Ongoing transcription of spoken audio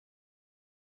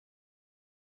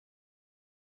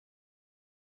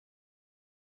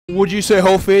Would you say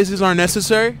whole phases are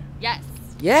necessary? Yes.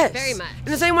 Yes. Very much.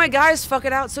 In the same way guys fuck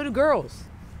it out, so do girls.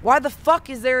 Why the fuck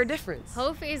is there a difference?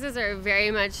 Whole phases are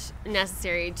very much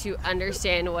necessary to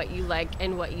understand what you like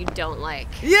and what you don't like.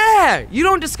 Yeah, you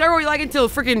don't discover what you like until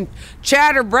freaking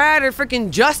Chad or Brad or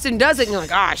freaking Justin does it and you're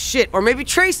like, ah, shit. Or maybe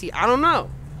Tracy, I don't know.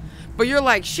 But you're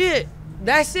like, shit,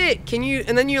 that's it. Can you,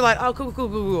 and then you're like, oh,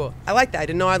 cool. I like that, I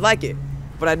didn't know I'd like it,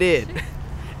 but I did.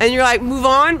 And you're like, move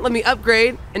on, let me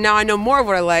upgrade, and now I know more of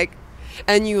what I like.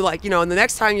 And you like, and the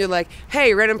next time you're like,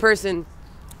 hey, random person,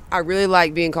 I really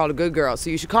like being called a good girl, so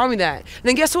you should call me that. And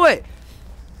then guess what?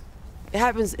 It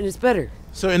happens and it's better.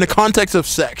 So in the context of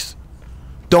sex,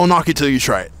 don't knock it till you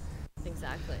try it.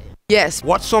 Exactly. Yes.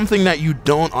 What's something that you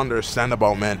don't understand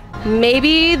about men?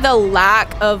 Maybe the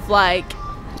lack of I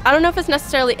don't know if it's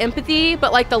necessarily empathy,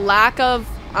 but the lack of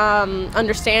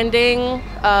understanding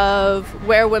of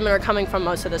where women are coming from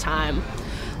most of the time.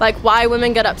 Why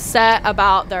women get upset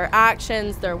about their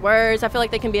actions, their words. I feel like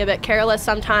they can be a bit careless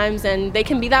sometimes, and they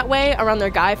can be that way around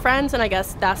their guy friends, and I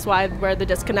guess that's where the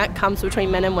disconnect comes between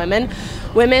men and women.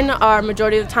 Women are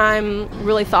majority of the time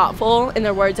really thoughtful in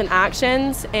their words and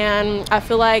actions, and I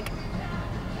feel like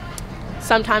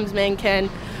sometimes men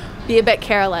can be a bit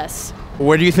careless.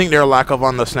 Where do you think their lack of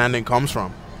understanding comes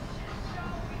from?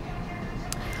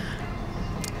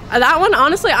 That one,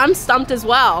 honestly, I'm stumped as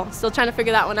well. Still trying to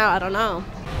figure that one out. I don't know.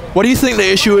 What do you think the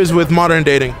issue is with modern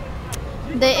dating?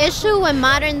 The issue with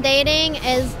modern dating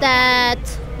is that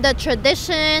the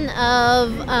tradition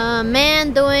of a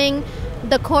man doing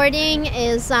the courting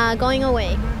is going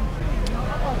away.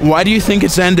 Why do you think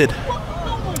it's ended?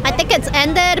 I think it's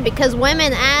ended because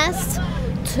women asked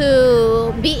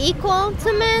to be equal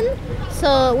to men,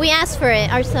 so we asked for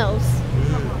it ourselves.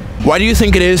 Why do you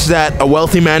think it is that a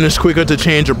wealthy man is quicker to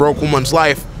change a broke woman's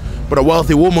life, but a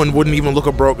wealthy woman wouldn't even look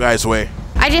a broke guy's way?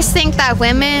 I just think that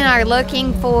women are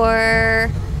looking for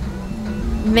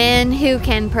men who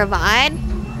can provide,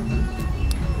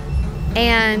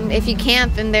 and if you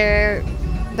can't, then they're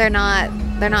not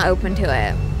open to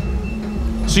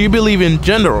it. So you believe in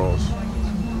gender roles?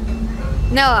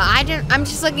 No, I'm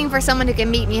just looking for someone who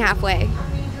can meet me halfway.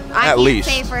 At least.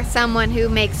 I can't say for someone who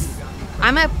makes.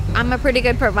 I'm a pretty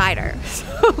good provider,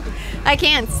 so I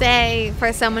can't say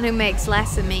for someone who makes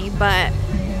less than me, but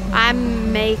I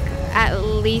make at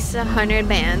least 100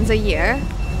 bands a year.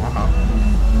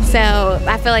 Wow. So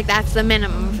I feel like that's the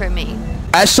minimum for me.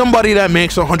 As somebody that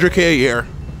makes 100K a year,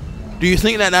 do you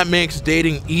think that makes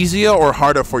dating easier or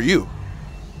harder for you?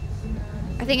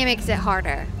 I think it makes it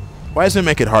harder. Why does it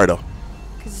make it harder?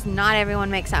 Because not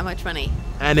everyone makes that much money.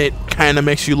 And it kind of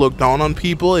makes you look down on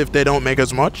people if they don't make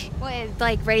as much? Well,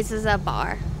 it raises a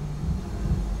bar.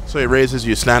 So it raises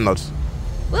your standards?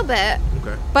 A little bit.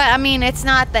 Okay. But I mean, it's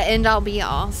not the end all be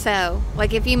all. So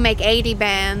if you make 80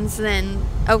 bands, then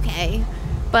okay.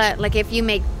 But if you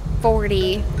make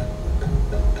 40,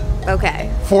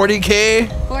 okay. 40K?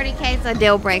 40K is a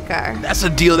deal breaker. That's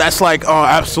a deal. That's oh,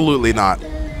 absolutely not.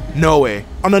 No way.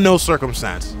 Under no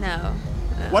circumstance. No.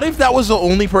 What if that was the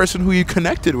only person who you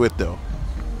connected with, though?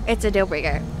 It's a deal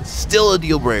breaker. Still a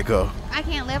deal breaker. I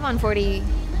can't live on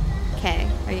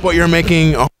 40K. But you're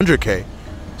making 100K.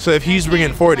 So if he's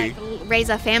bringing 40, raise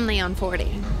a family on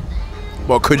 40.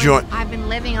 Well, could you? I've been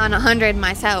living on 100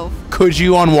 myself. Could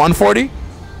you on 140?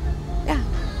 Yeah.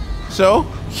 So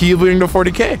he'll bring the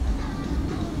 40K.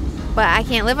 But I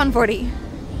can't live on 40.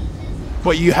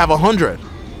 But you have 100.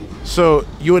 So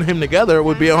you and him together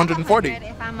would be 140.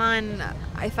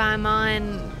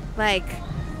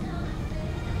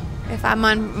 If I'm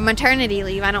on maternity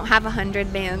leave, I don't have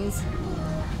 100 bands.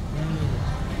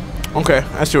 Okay,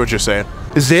 I see what you're saying.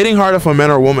 Is dating harder for men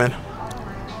or women?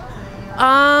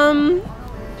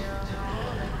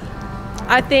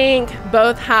 I think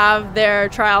both have their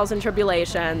trials and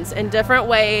tribulations in different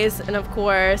ways, and of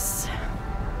course,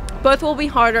 both will be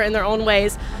harder in their own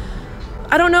ways.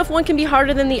 I don't know if one can be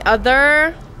harder than the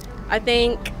other. I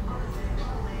think...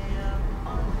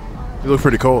 You look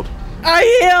pretty cold. I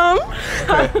am.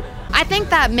 Okay. I think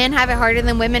that men have it harder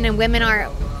than women, and women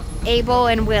are able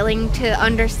and willing to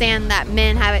understand that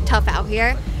men have it tough out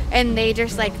here, and they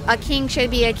just a king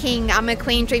should be a king, I'm a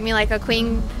queen, treat me like a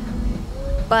queen.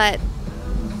 But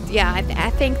yeah, I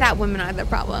think that women are the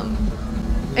problem,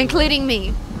 including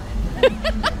me.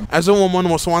 As a woman,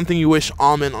 what's one thing you wish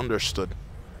all men understood?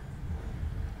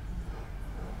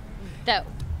 That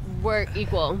we're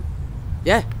equal.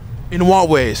 Yeah. In what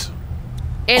ways?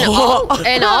 In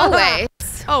all ways.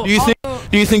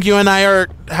 Do you think you and I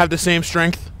have the same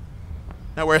strength?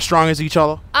 That we're as strong as each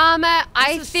other?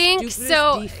 I think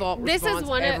so. Default This is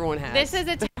response everyone has. this is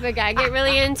a topic I get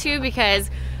really into because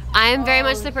I'm very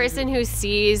much the person who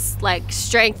sees like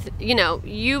strength. You know,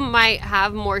 you might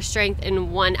have more strength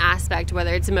in one aspect,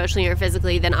 whether it's emotionally or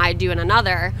physically, than I do in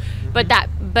another. But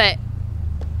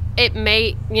it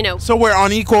may, you know. So we're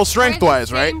unequal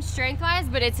strength-wise, right? Same strength-wise,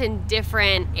 but it's in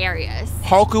different areas.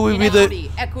 How could we be the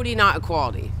equity, not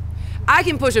equality? I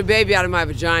can push a baby out of my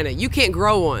vagina. You can't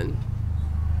grow one.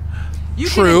 You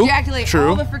can ejaculate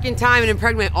all the freaking time and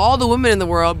impregnate all the women in the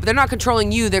world, but they're not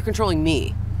controlling you, they're controlling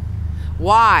me.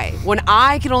 Why? When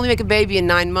I can only make a baby in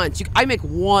 9 months, I make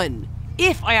one.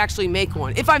 If I actually make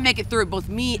one. If I make it through, both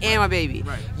me and my baby.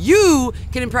 Right. You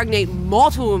can impregnate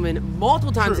multiple women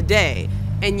multiple times a day,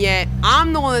 and yet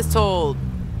I'm the one that's told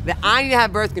that I need to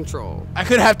have birth control. I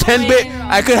could have 10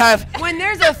 I could have when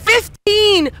there's a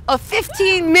 15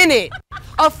 minute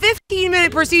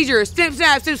procedure, snip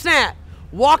snap, snip snap,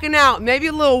 walking out, maybe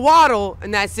a little waddle,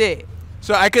 and that's it.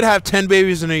 So I could have 10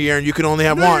 babies in a year, and you could only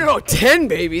have one. No, 10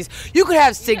 babies. You could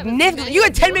have significant. You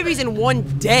had 10 babies in one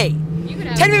day.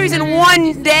 10 babies in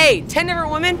one day. 10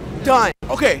 different women. Done.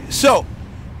 Okay, so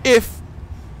if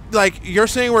like you're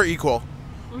saying we're equal,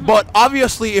 but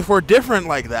obviously if we're different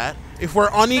like that, if we're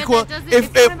unequal,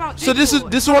 so this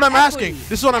is what I'm asking.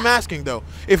 This is what I'm asking though.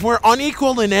 If we're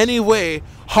unequal in any way,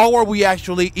 how are we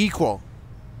actually equal?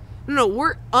 No,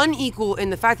 we're unequal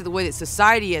in the fact of the way that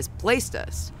society has placed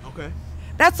us. Okay.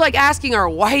 That's like asking our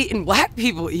white and black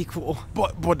people equal.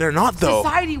 But they're not though.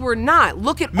 Society, we're not.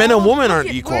 Look at men and women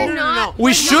aren't equal. No.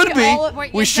 We should be.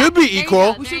 We should be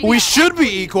equal. We should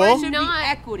be equal.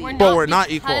 But we're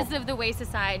not equal because of the way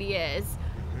society is.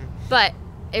 But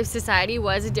if society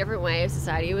was a different way, if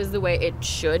society was the way it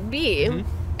should be,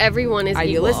 everyone is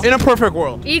equal. In a perfect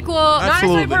world. Equal. Absolutely. Not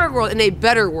necessarily a perfect world, in a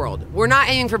better world. We're not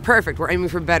aiming for perfect, we're aiming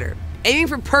for better. Aiming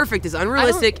for perfect is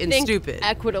unrealistic and stupid.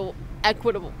 Equitable.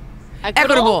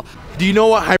 Do you know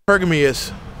what hypergamy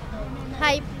is?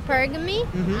 Hypergamy?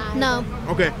 No.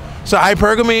 Okay. So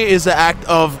hypergamy is the act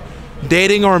of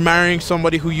dating or marrying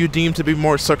somebody who you deem to be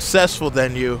more successful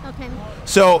than you. Okay.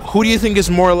 So who do you think is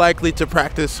more likely to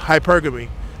practice hypergamy?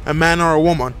 A man or a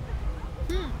woman?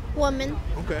 Woman.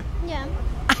 Okay. Yeah.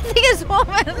 I think it's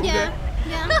woman. Yeah.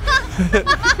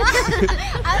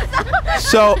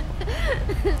 So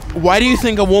why do you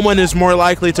think a woman is more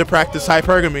likely to practice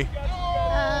hypergamy?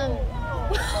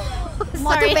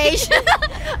 Motivation.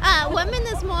 Women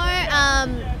is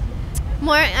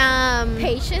more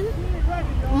patient,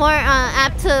 more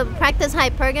apt to practice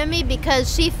hypergamy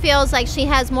because she feels like she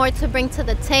has more to bring to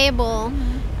the table,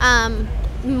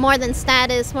 more than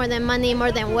status, more than money,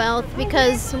 more than wealth,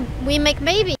 because we make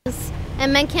babies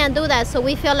and men can't do that, so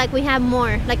we feel like we have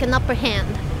more, like an upper hand.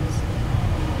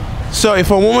 So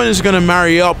if a woman is going to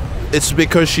marry up, it's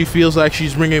because she feels like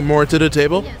she's bringing more to the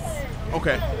table? Yes.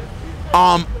 Okay.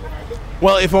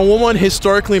 Well, if a woman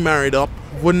historically married up,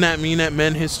 wouldn't that mean that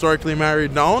men historically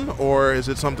married down, or is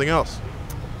it something else?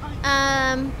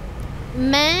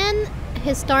 Men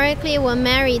historically will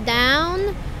marry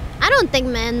down. I don't think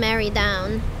men marry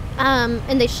down,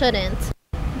 and they shouldn't.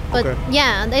 But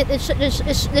yeah,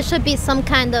 there should be some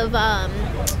kind of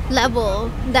level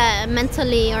that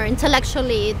mentally or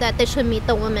intellectually that they should meet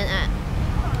the woman at.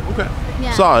 Okay.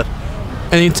 Yeah. Solid.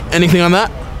 Anything on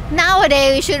that?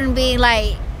 Nowadays, we shouldn't be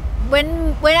like,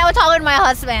 when I was talking to my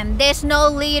husband, there's no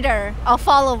leader or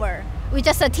follower. We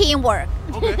just a teamwork.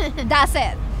 Okay. That's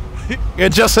it.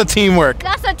 It's just a teamwork.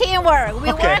 That's a teamwork.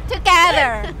 We work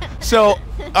together. So,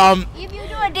 if you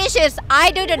do the dishes,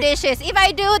 I do the dishes. If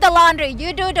I do the laundry,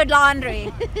 you do the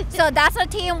laundry. So that's a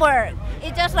teamwork.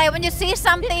 It's just like when you see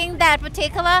something that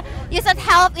particular, you just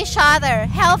help each other,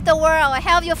 help the world,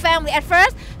 help your family. At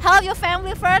first, help your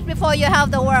family first before you help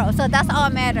the world. So that's all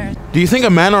matters. Do you think a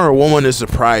man or a woman is the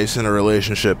prize in a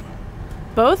relationship?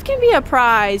 Both can be a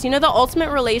prize. You know, the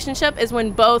ultimate relationship is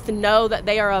when both know that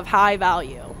they are of high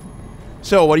value.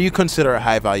 So what do you consider a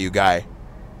high value guy?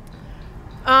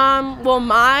 Well,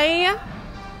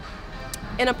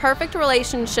 in a perfect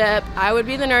relationship, I would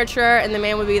be the nurturer and the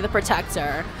man would be the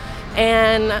protector.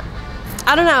 And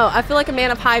I don't know, I feel like a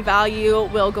man of high value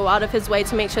will go out of his way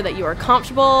to make sure that you are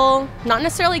comfortable, not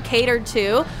necessarily catered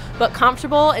to, but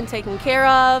comfortable and taken care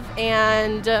of.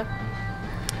 And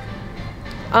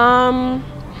I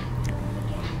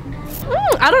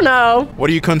don't know. What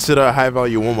do you consider a high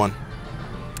value woman?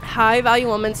 High value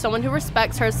woman, someone who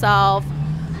respects herself,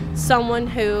 someone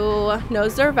who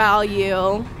knows their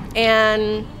value,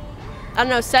 and I don't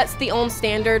know, sets the own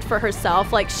standard for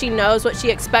herself. Like, she knows what she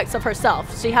expects of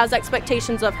herself. She has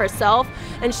expectations of herself,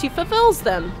 and she fulfills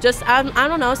them. Just, I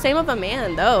don't know, same of a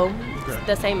man, though. Okay.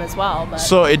 The same as well. But.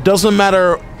 So it doesn't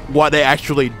matter what they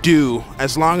actually do,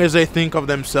 as long as they think of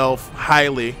themselves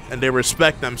highly and they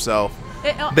respect themselves,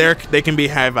 they can be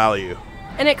high value.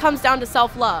 And it comes down to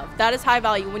self-love. That is high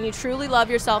value. When you truly love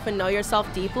yourself and know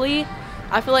yourself deeply,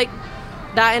 I feel like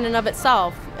that in and of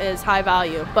itself is high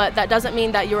value. But that doesn't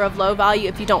mean that you're of low value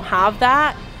if you don't have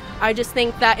that. I just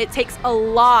think that it takes a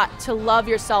lot to love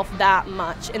yourself that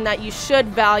much, and that you should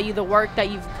value the work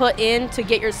that you've put in to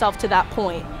get yourself to that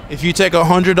point. If you take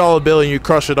 $100 bill and you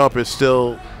crush it up, it's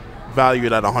still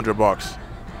valued at $100.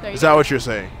 Is that what you're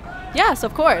saying? Yes,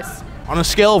 of course. On a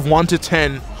scale of 1 to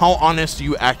 10, how honest do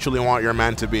you actually want your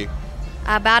man to be?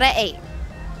 About an 8.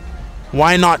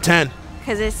 Why not 10?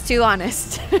 Because it's too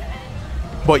honest.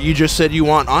 But you just said you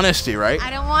want honesty, right? I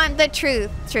don't want the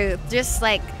truth. Just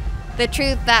like the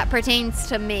truth that pertains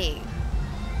to me.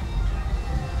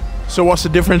 So what's the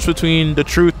difference between the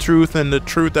truth and the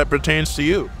truth that pertains to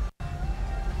you?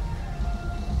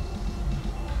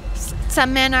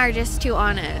 Some men are just too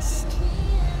honest.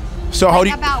 So how do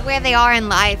you about where they are in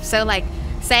life? So like,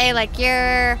 say like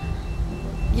you're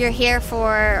here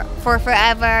for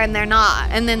forever and they're not,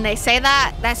 and then they say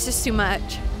that, that's just too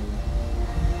much.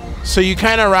 So you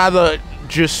kind of rather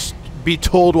just be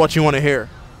told what you want to hear?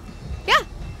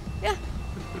 Yeah.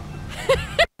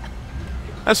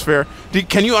 That's fair.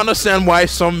 Can you understand why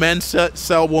some men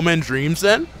sell women dreams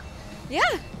then? Yeah.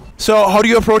 So how do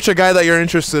you approach a guy that you're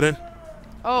interested in?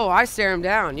 Oh, I stare him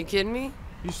down. You kidding me?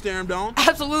 You stare him down?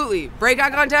 Absolutely. Break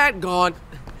eye contact, gone.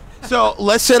 So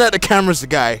let's say that the camera's the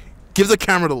guy. Give the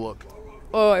camera the look.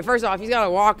 Oh, first off, he's got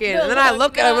to walk in. And then I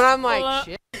look at him and I'm like,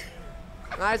 shit.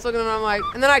 And I just look at him and I'm like,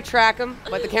 and then I track him.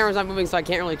 But the camera's not moving, so I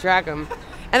can't really track him.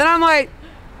 And then I'm like,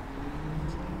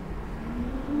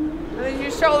 and then you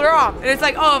just shoulder off. And it's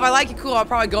like, oh, if I like you, cool, I'll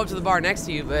probably go up to the bar next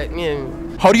to you. But, yeah.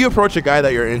 How do you approach a guy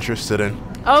that you're interested in?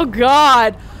 Oh,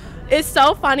 God. It's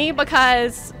so funny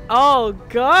because, oh,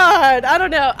 God, I don't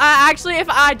know. Actually, if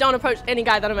I don't approach any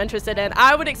guy that I'm interested in,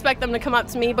 I would expect them to come up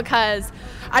to me because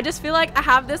I just feel like I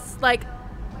have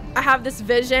this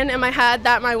vision in my head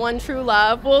that my one true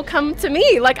love will come to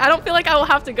me. Like, I don't feel like I will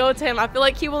have to go to him. I feel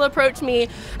like he will approach me.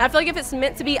 And I feel like if it's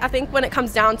meant to be, I think when it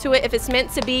comes down to it, if it's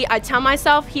meant to be, I tell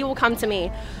myself he will come to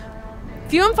me.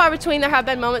 Few and far between, there have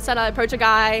been moments that I approach a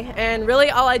guy and really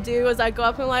all I do is I go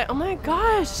up and I'm like, oh my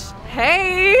gosh,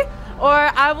 hey. Or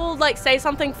I will like say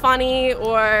something funny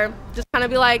or just kind of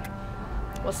be like,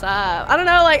 what's up? I don't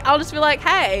know, like I'll just be like,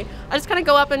 hey. I just kind of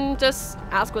go up and just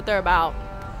ask what they're about.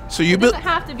 So you it doesn't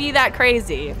have to be that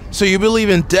crazy. So you believe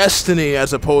in destiny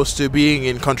as opposed to being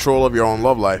in control of your own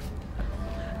love life?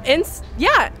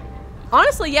 Yeah.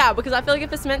 Honestly, yeah, because I feel like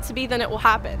if it's meant to be, then it will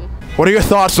happen. What are your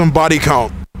thoughts on body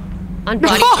count? On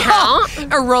body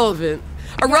count? Irrelevant.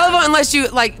 Irrelevant unless you,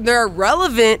 like, they're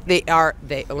relevant. Let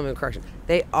me correction.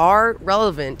 They are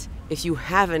relevant if you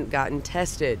haven't gotten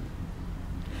tested.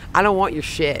 I don't want your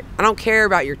shit. I don't care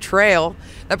about your trail.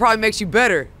 That probably makes you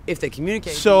better if they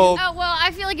communicate. So, oh, well,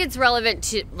 I feel like it's relevant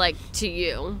to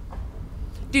you.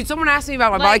 Dude, someone asked me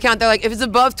about my body count. They're like, if it's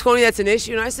above 20, that's an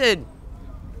issue. And I said,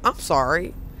 I'm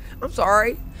sorry.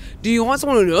 Do you want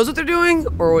someone who knows what they're doing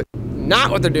or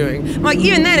not what they're doing? I'm like,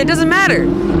 even then, it doesn't matter.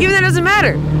 Even then, it doesn't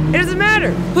matter. It doesn't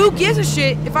matter. Who gives a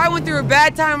shit if I went through a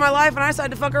bad time in my life and I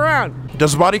decided to fuck around?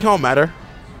 Does body count matter?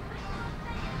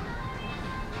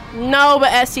 No,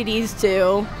 but STDs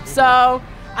do. So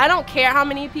I don't care how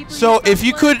many people. So if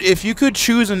you could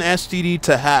choose an STD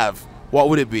to have, what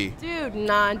would it be? Dude,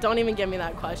 nah, don't even give me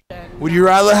that question. Would you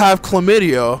rather have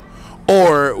chlamydia,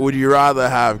 or would you rather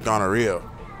have gonorrhea?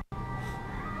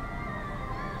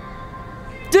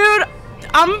 Dude,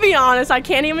 I'm gonna be honest. I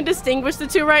can't even distinguish the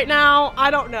two right now.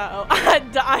 I don't know.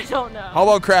 I don't know. How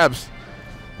about crabs?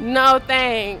 No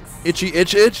thanks. Itchy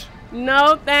itch?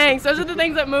 No thanks. Those are the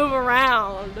things that move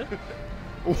around.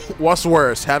 What's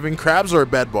worse, having crabs or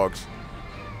bed bugs?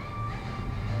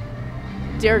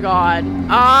 Dear God.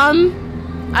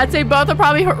 I'd say both are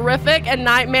probably horrific and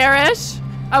nightmarish.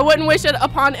 I wouldn't wish it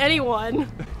upon anyone.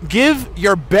 Give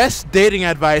your best dating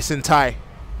advice in Thai.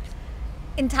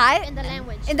 In Thai? In the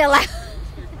language. In the language.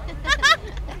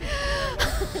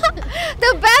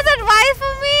 The best advice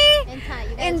for me? In Thai.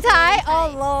 In Thai? Oh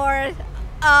Lord.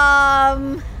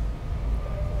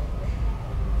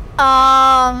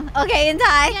 Okay, in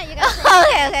Thai. Yeah, you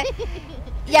okay.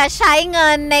 อย่าใช้เงิ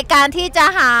นในการที่จะ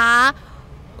หา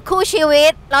คู่ชีวิ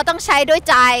ตเราต้องใช้ด้วย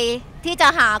ใจที่จะ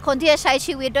หาคนที่จะใช้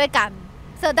ชีวิตด้วยกัน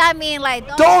So that means like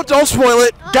don't spoil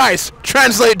it. Guys,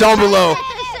 translate down below.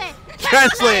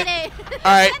 Translate.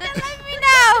 All right. Let me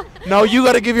know. No, you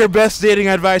got to give your best dating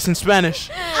advice in Spanish.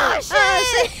 Oh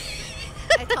shit.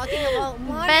 I'm talking about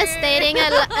best dating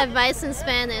advice in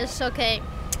Spanish. Okay.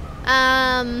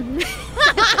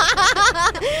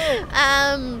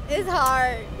 It's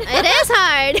hard. It is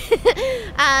hard.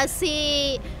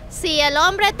 si el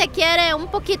hombre te quiere un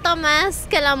poquito más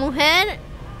que la mujer,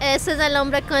 ese es el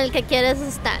hombre con el que quieres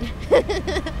estar.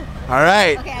 All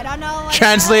right. Okay, I don't know.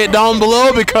 Translate down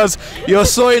below because yo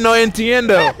soy no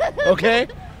entiendo. Okay.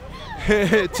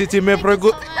 Titi me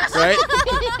preguntó, right?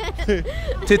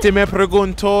 Titi me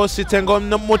preguntó si tengo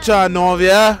mucha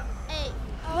novia.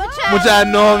 Mucha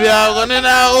novia,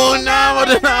 una,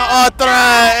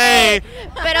 otra, ey.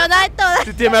 Pero no es toda.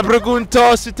 Titi me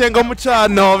preguntó si tengo mucha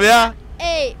novia.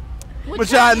 Ey.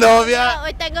 Mucha novia.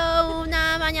 Hoy tengo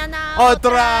una, mañana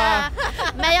Otra.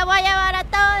 Me la voy a llevar a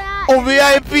todas. Un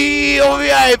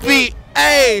VIP.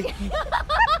 Hey.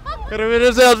 And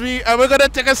we're gonna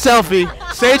take a selfie.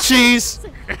 Say cheese.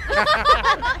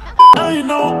 I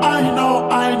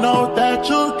know that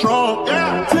you're drunk.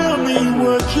 Yeah. Tell me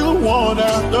what you want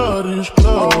after this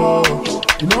club.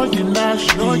 You know you're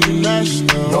nasty.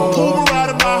 Don't move around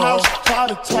in my house,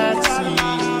 call a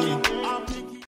taxi.